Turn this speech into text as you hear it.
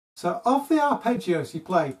So of the arpeggios he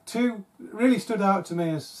played, two really stood out to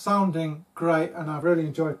me as sounding great, and I've really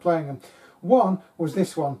enjoyed playing them. One was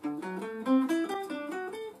this one.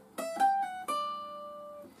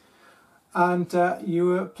 And you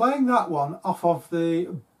were playing that one off of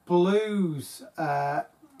the blues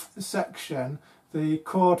section, the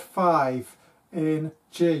chord 5 in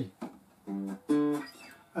G.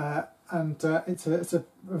 It's a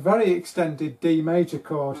very extended D major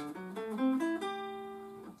chord.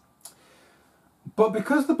 But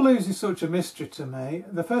because the blues is such a mystery to me,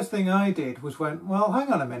 the first thing I did was went, well,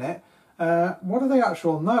 hang on a minute, what are the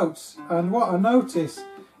actual notes? And what I noticed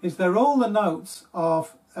is they're all the notes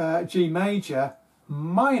of G major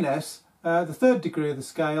minus the third degree of the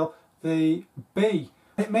scale, the B.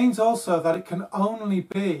 It means also that it can only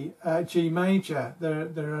be G major.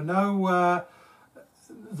 There are no,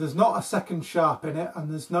 there's not a second sharp in it,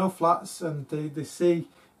 and there's no flats, and the C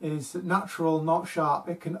is natural, not sharp.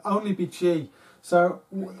 It can only be G. So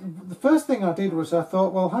the first thing I did was I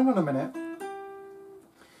thought, well, hang on a minute.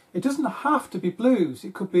 It doesn't have to be blues.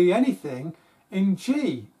 It could be anything in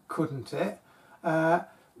G, couldn't it? The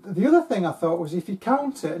other thing I thought was if you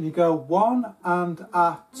count it and you go 1 and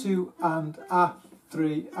A, 2 and A,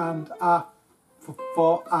 3 and A,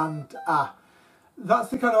 4 and A. That's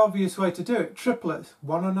the kind of obvious way to do it. Triplets,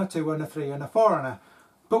 1 and a 2 and a 3 and a 4 and a.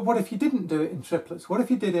 But what if you didn't do it in triplets? What if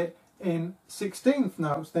you did it in 16th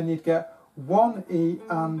notes? Then you'd get 1 E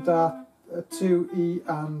and A, 2 E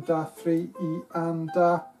and A, 3 E and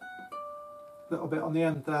A. Little bit on the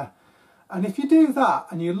end there. And if you do that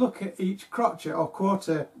and you look at each crotchet or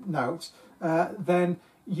quarter note, then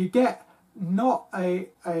you get not a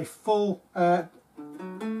full a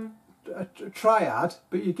triad,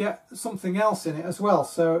 but you get something else in it as well.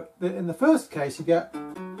 So in the first case you get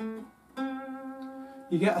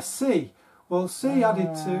a C. Well, C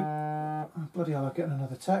added to, oh, bloody hell, I'm getting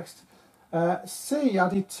another text. C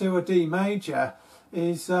added to a D major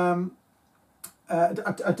is a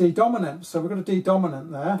D dominant. So we've got a D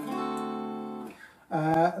dominant there.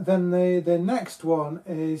 Then the next one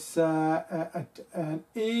is an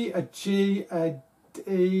E, a G, a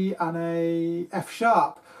D and a F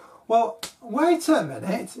sharp. Well, wait a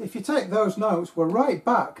minute, if you take those notes, we're right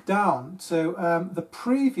back down to the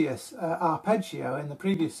previous arpeggio in the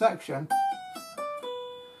previous section,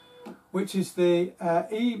 which is the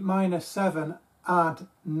E minor 7 add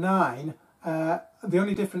 9, the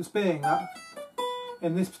only difference being that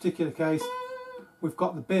in this particular case we've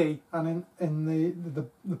got the B, and in the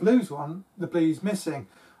blues one, the B is missing.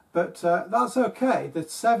 But that's okay. The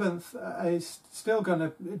 7th is still going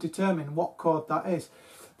to determine what chord that is.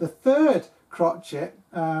 The third crotchet,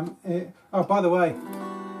 oh, by the way,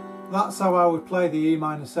 that's how I would play the E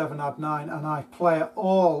minor 7 add 9, and I play it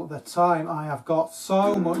all the time. I have got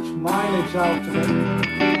so much mileage out of it.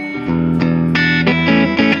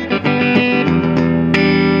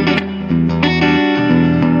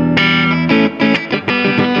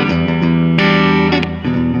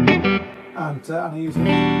 And I use it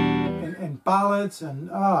in ballads, and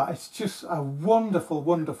it's just a wonderful,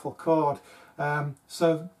 wonderful chord.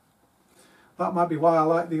 So that might be why I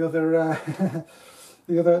like the other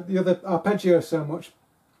the other arpeggio so much.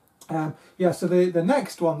 Yeah. So the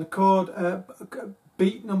next one, the chord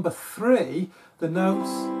beat number 3, the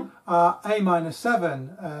notes are A minor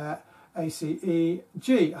 7, A, C, E,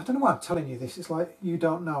 G. I don't know why I'm telling you this. It's like you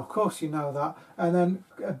don't know. Of course you know that. And then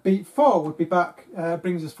beat 4 would be back,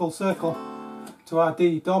 brings us full circle to our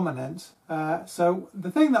D dominant. So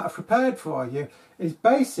the thing that I've prepared for you is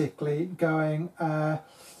basically going,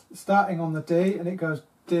 starting on the D, and it goes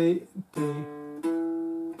D, D,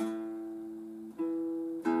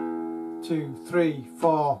 2, 3,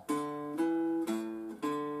 4.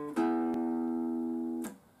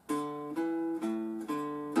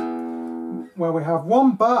 Where we have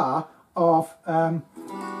one bar of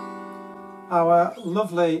our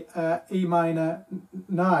lovely E minor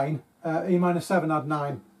 9, E minor 7 add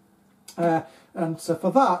 9, and so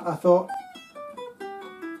for that I thought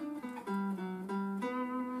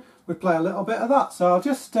we'd play a little bit of that. So I'll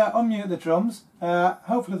just unmute the drums,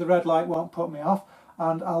 hopefully the red light won't put me off,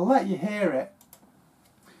 and I'll let you hear it.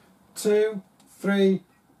 2, 3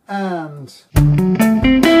 and...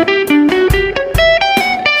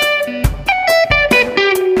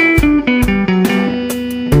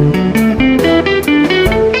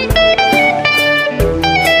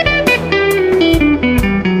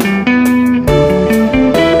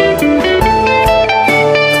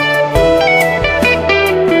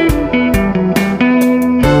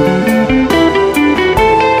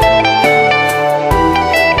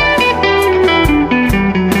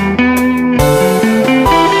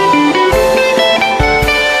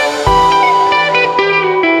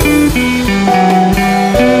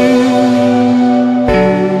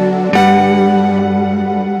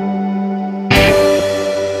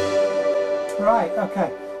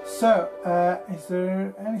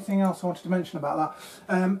 anything else I wanted to mention about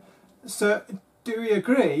that. So do we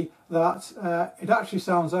agree that it actually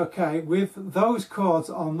sounds okay with those chords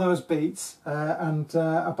on those beats and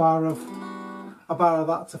a bar of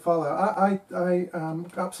that to follow? I am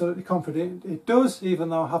absolutely confident it does, even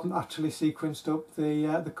though I haven't actually sequenced up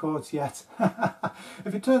the chords yet.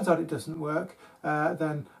 If it turns out it doesn't work,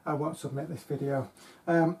 then I won't submit this video.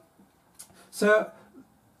 So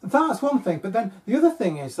that's one thing, but then the other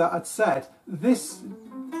thing is that I'd said this.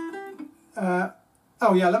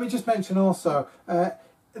 Oh yeah, let me just mention also,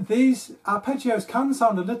 these arpeggios can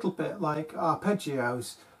sound a little bit like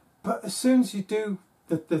arpeggios, but as soon as you do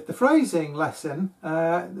the phrasing lesson,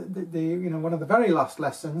 you know, one of the very last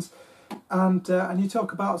lessons, and you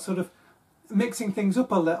talk about sort of mixing things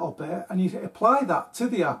up a little bit, and you apply that to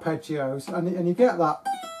the arpeggios, and you get that.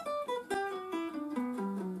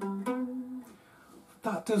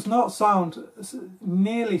 That does not sound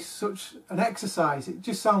nearly such an exercise. It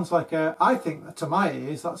just sounds like I think that to my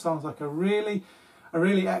ears that sounds like a really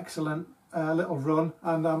excellent little run,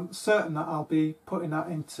 and I'm certain that I'll be putting that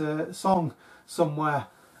into song somewhere,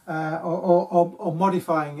 or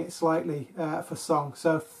modifying it slightly for song.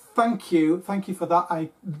 So thank you for that.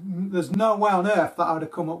 There's no way on earth that I would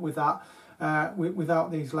have come up with that without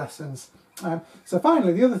these lessons. So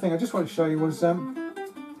finally, the other thing I just want to show you was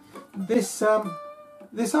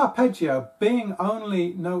this arpeggio, being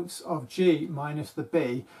only notes of G minus the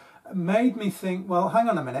B, made me think, well, hang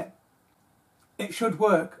on a minute, it should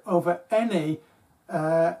work over any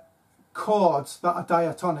chords that are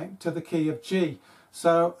diatonic to the key of G.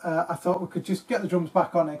 So I thought we could just get the drums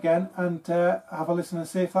back on again and have a listen and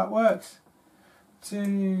see if that works.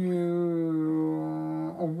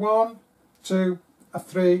 2, 1, 2,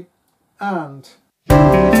 3, and...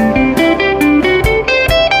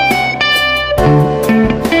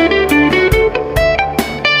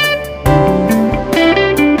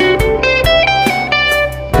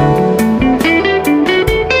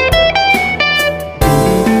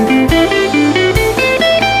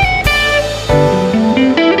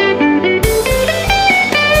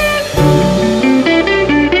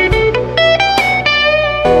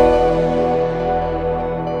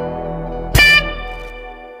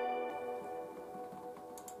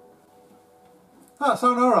 That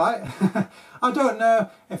sound all right. I don't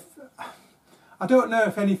know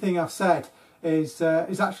if anything I've said is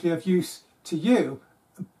actually of use to you,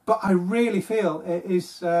 but I really feel it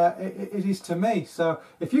is to me. So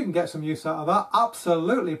if you can get some use out of that,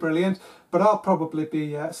 absolutely brilliant. But I'll probably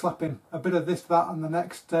be slapping a bit of this, that, and the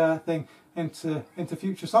next thing into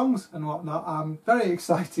future songs and whatnot. I'm very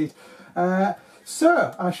excited.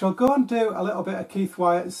 So I shall go and do a little bit of Keith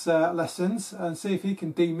Wyatt's lessons and see if he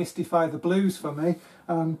can demystify the blues for me.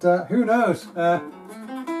 And who knows, I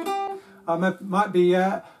might be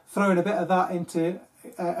throwing a bit of that into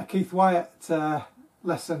a Keith Wyatt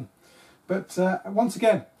lesson. But once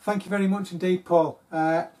again, thank you very much indeed, Paul.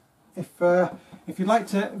 If you'd like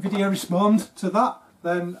to video respond to that,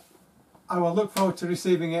 then I will look forward to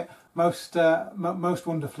receiving it most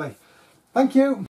wonderfully. Thank you.